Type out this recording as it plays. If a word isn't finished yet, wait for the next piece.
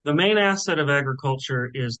The main asset of agriculture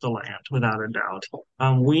is the land, without a doubt.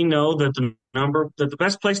 We know that the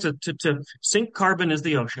best place to sink carbon is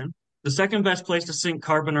the ocean. The second best place to sink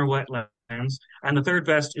carbon are wetlands, and the third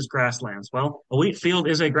best is grasslands. Well, a wheat field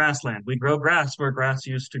is a grassland. We grow grass where grass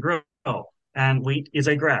used to grow, and wheat is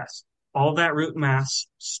a grass. All that root mass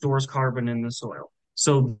stores carbon in the soil.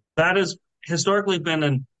 So that has historically been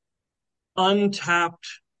an untapped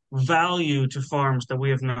value to farms that we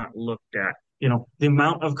have not looked at. The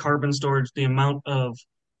amount of carbon storage, the amount of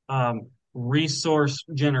resource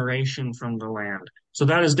generation from the land. So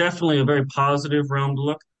that is definitely a very positive realm to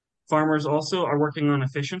look. Farmers also are working on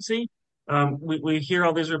efficiency. We hear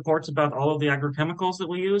all these reports about all of the agrochemicals that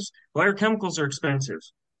we use. Well, agrochemicals are expensive.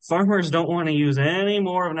 Farmers don't want to use any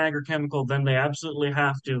more of an agrochemical than they absolutely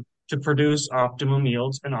have to produce optimum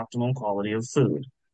yields and optimum quality of food.